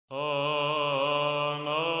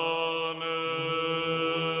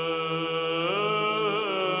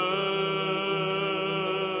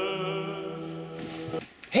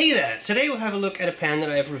Today we'll have a look at a pen that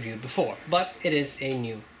I have reviewed before, but it is a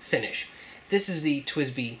new finish. This is the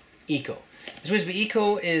TWSBI Eco. The TWSBI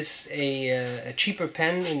Eco is a cheaper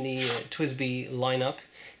pen in the TWSBI lineup.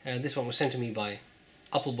 This one was sent to me by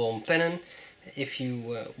Appelboom Pennen. If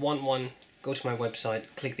you want one, go to my website,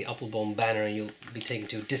 click the Appelboom banner and you'll be taken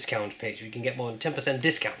to a discount page. You can get more than 10%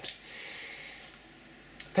 discount.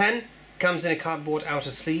 Pen comes in a cardboard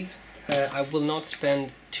outer sleeve. I will not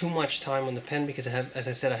spend too much time on the pen because as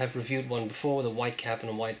I said, I have reviewed one before with a white cap and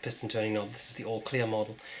a white piston turning knob. This is the all clear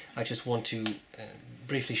model. I just want to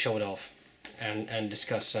briefly show it off and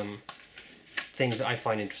discuss some things that I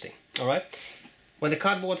find interesting. Alright? When the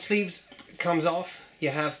cardboard sleeves comes off, you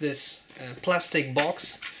have this plastic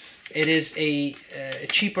box. It is a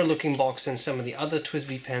cheaper looking box than some of the other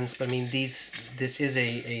TWSBI pens, but I mean this is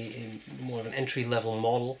a more of an entry level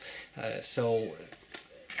model, so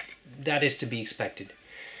that is to be expected.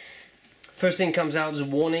 First thing comes out is a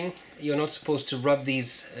warning. You're not supposed to rub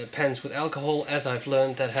these pens with alcohol. As I've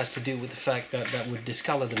learned, that has to do with the fact that that would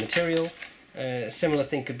discolor the material. Similar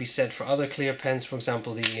thing could be said for other clear pens, for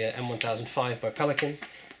example the M1005 by Pelican.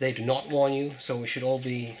 They do not warn you, so we should all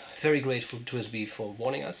be very grateful to TWSBI for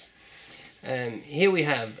warning us. Here we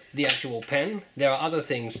have the actual pen. There are other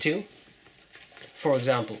things too. For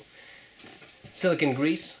example, silicone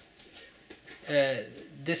grease.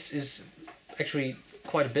 This is actually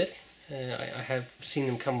quite a bit. I have seen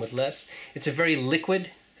them come with less. It's a very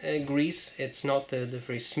liquid grease. It's not the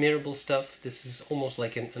very smearable stuff. This is almost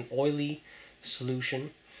like an oily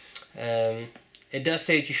solution. It does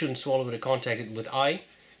say that you shouldn't swallow it or contact it with eye.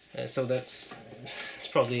 So it's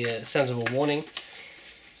probably a sensible warning.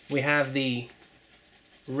 We have the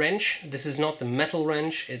wrench. This is not the metal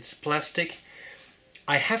wrench, it's plastic.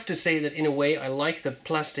 I have to say that in a way I like the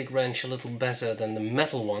plastic wrench a little better than the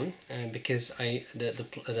metal one, because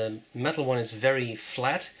the metal one is very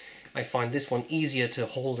flat. I find this one easier to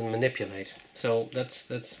hold and manipulate. So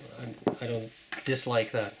I don't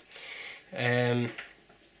dislike that.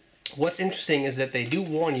 What's interesting is that they do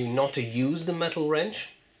warn you not to use the metal wrench.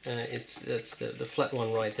 That's the flat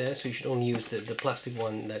one right there, so you should only use the plastic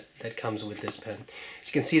one that comes with this pen. As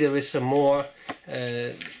you can see, there is some more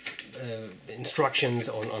instructions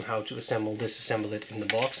on how to disassemble it in the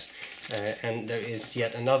box, and there is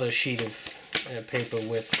yet another sheet of paper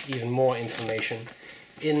with even more information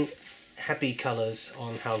in happy colors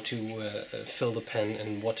on how to fill the pen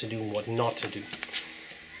and what to do and what not to do.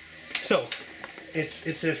 So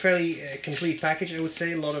it's a fairly complete package, I would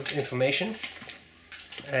say, a lot of information.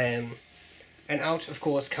 And out, of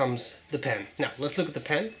course, comes the pen. Now, let's look at the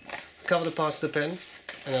pen, cover the parts of the pen,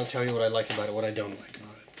 and I'll tell you what I like about it, what I don't like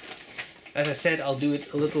about it. As I said, I'll do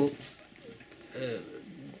it a little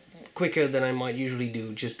quicker than I might usually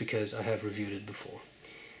do, just because I have reviewed it before.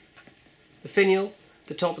 The finial,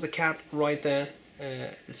 the top of the cap right there,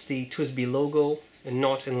 it's the TWSBI logo, and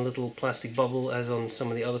not in a little plastic bubble as on some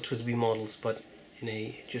of the other TWSBI models, but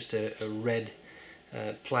in just a red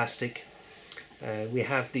plastic. We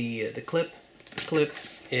have the clip. The clip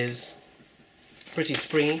is pretty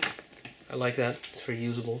springy. I like that. It's very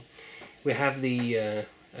usable. We have the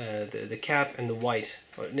cap and the white.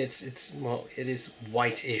 It is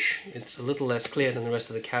whitish. It's a little less clear than the rest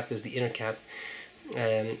of the cap. Is the inner cap.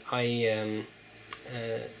 I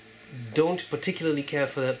don't particularly care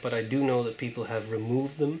for that, but I do know that people have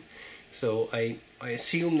removed them. So I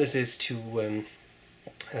assume this is to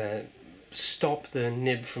stop the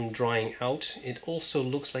nib from drying out. It also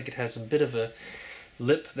looks like it has a bit of a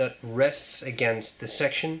lip that rests against the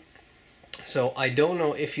section. So I don't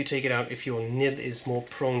know if you take it out if your nib is more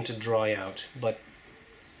prone to dry out, but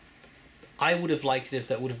I would have liked it if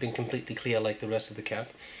that would have been completely clear like the rest of the cap.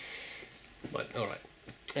 But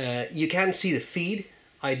alright. You can see the feed.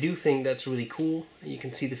 I do think that's really cool. You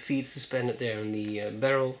can see the feed suspended there in the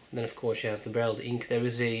barrel. Then of course you have the barrel, the ink. There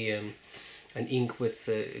is an ink with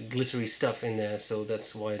glittery stuff in there, so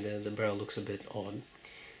that's why the barrel looks a bit odd.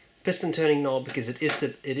 Piston turning knob, because it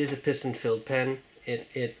is a piston filled pen.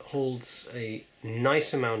 It holds a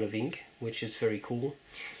nice amount of ink, which is very cool,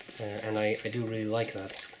 and I do really like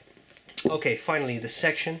that. Okay, finally the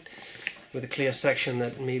section, with a clear section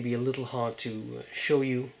that may be a little hard to show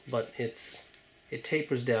you, but it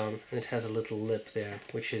tapers down and it has a little lip there,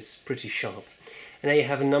 which is pretty sharp. And then you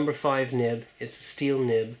have a number 5 nib. It's a steel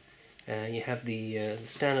nib. You have the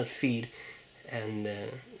standard feed, and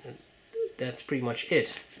that's pretty much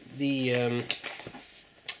it. The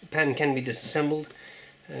pen can be disassembled,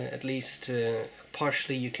 at least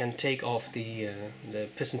partially. You can take off the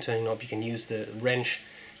piston turning knob. You can use the wrench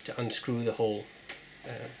to unscrew the whole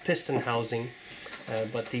piston housing,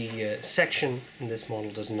 but the section in this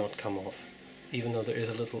model does not come off. even though there is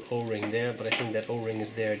a little O-ring there, but I think that O-ring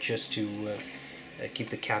is there just to keep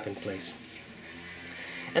the cap in place.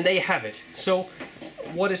 And there you have it. So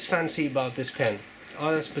what is fancy about this pen?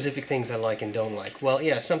 Are there specific things I like and don't like? Well,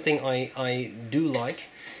 yeah, something I do like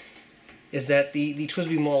is that the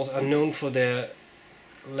TWSBI models are known for their,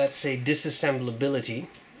 let's say, disassemblability.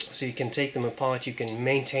 So you can take them apart, you can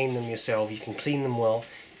maintain them yourself, you can clean them well.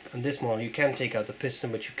 On this model you can take out the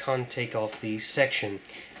piston, but you can't take off the section.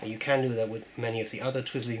 And you can do that with many of the other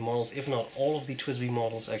TWSBI models, if not all of the TWSBI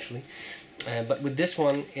models actually. But with this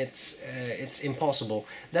one it's impossible.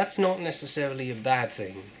 That's not necessarily a bad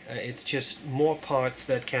thing. It's just more parts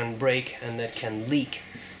that can break and that can leak.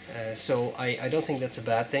 So I don't think that's a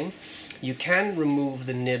bad thing. You can remove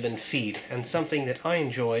the nib and feed, and something that I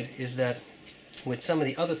enjoyed is that with some of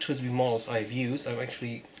the other TWSBI models I've used, I'm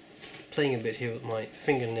actually playing a bit here with my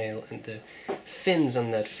fingernail and the fins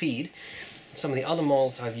on that feed. Some of the other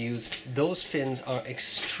models I've used, those fins are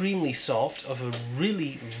extremely soft, of a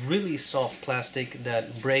really soft plastic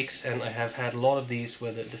that breaks, and I have had a lot of these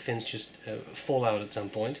where the fins just fall out at some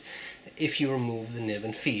point if you remove the nib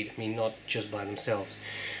and feed. I mean, not just by themselves.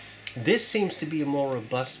 This seems to be a more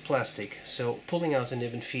robust plastic, so pulling out the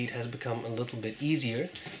nib and feed has become a little bit easier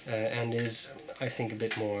and is, I think, a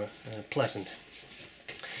bit more pleasant.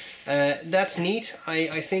 That's neat.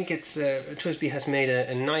 I think it's TWSBI has made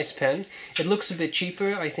a nice pen. It looks a bit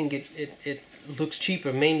cheaper. I think it looks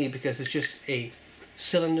cheaper mainly because it's just a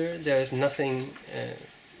cylinder. There's nothing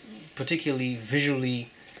particularly visually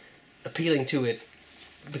appealing to it,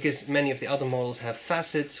 because many of the other models have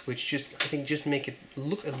facets which just make it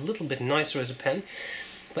look a little bit nicer as a pen.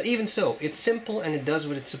 But even so, it's simple and it does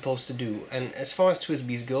what it's supposed to do. And as far as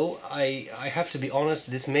TWSBIs go, I have to be honest,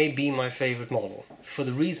 this may be my favorite model, for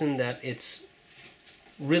the reason that it's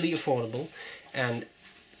really affordable and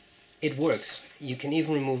it works. You can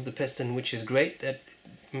even remove the piston, which is great.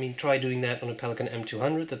 Try doing that on a Pelican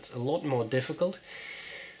M200. That's a lot more difficult.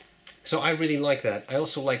 So I really like that. I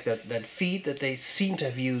also like that feed, that they seem to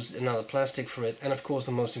have used another plastic for it. And of course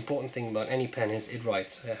the most important thing about any pen is it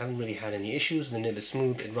writes. I haven't really had any issues. The nib is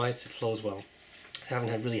smooth, it writes, it flows well. I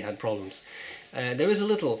haven't really had problems. There is a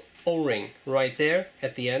little O-ring right there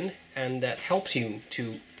at the end, and that helps you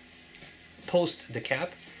to post the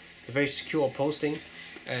cap. A very secure posting.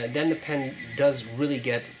 Then the pen does really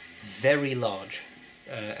get very large.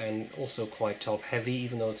 And also quite top heavy,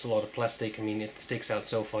 even though it's a lot of plastic. I mean, it sticks out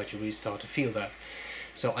so far you really start to feel that.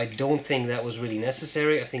 So I don't think that was really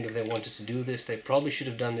necessary. I think if they wanted to do this, they probably should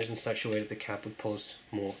have done this in such a way that the cap would post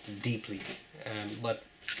more deeply. But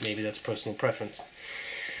maybe that's personal preference.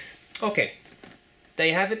 Okay, there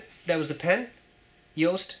you have it. That was the pen.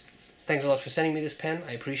 Joost, thanks a lot for sending me this pen.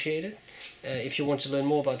 I appreciate it. If you want to learn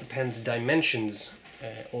more about the pen's dimensions,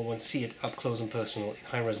 or want to see it up close and personal in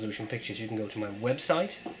high resolution pictures, you can go to my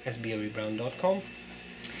website, StephenBrown.com.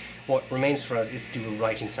 What remains for us is to do a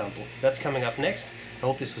writing sample. That's coming up next. I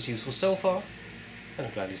hope this was useful so far, and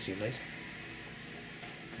I'm glad to see you later.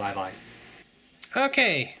 Bye bye.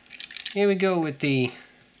 Okay, here we go with the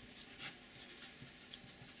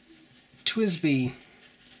TWSBI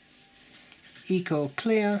Eco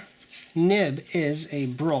Clear. Nib is a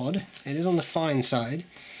broad. It is on the fine side.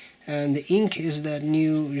 And the ink is that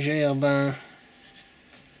new B.R.E.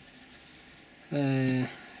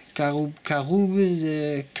 Caroube.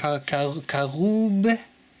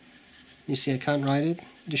 You see, I can't write it.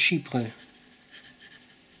 De Chypre.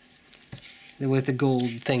 With the gold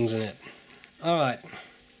things in it. Alright.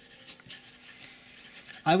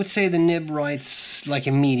 I would say the nib writes like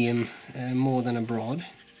a medium more than a broad.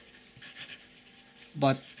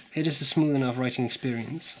 But it is a smooth enough writing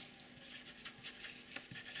experience.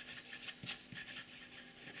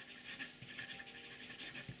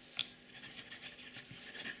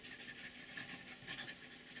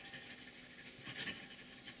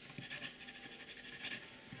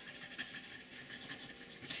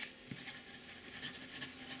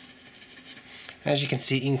 As you can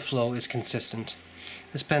see, ink flow is consistent.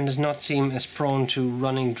 This pen does not seem as prone to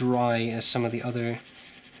running dry as some of the other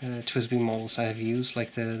TWSBI models I have used,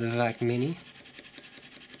 like the VAC Mini.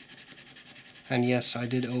 And yes, I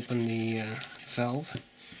did open the valve.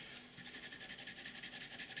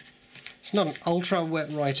 It's not an ultra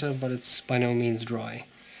wet writer, but it's by no means dry.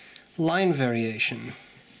 Line variation.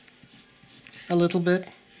 A little bit.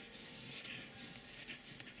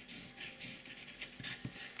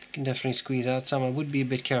 Can definitely squeeze out some. I would be a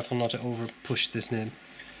bit careful not to over push this nib.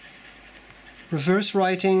 Reverse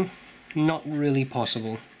writing, not really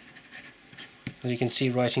possible. As you can see,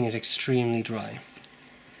 writing is extremely dry.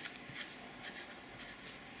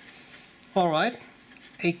 Alright,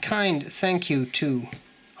 a kind thank you to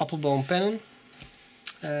Appelboom Pennen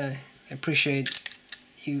I appreciate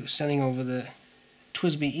you sending over the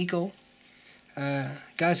TWSBI Eco.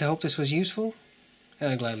 Guys, I hope this was useful,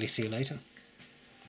 and I'll gladly see you later.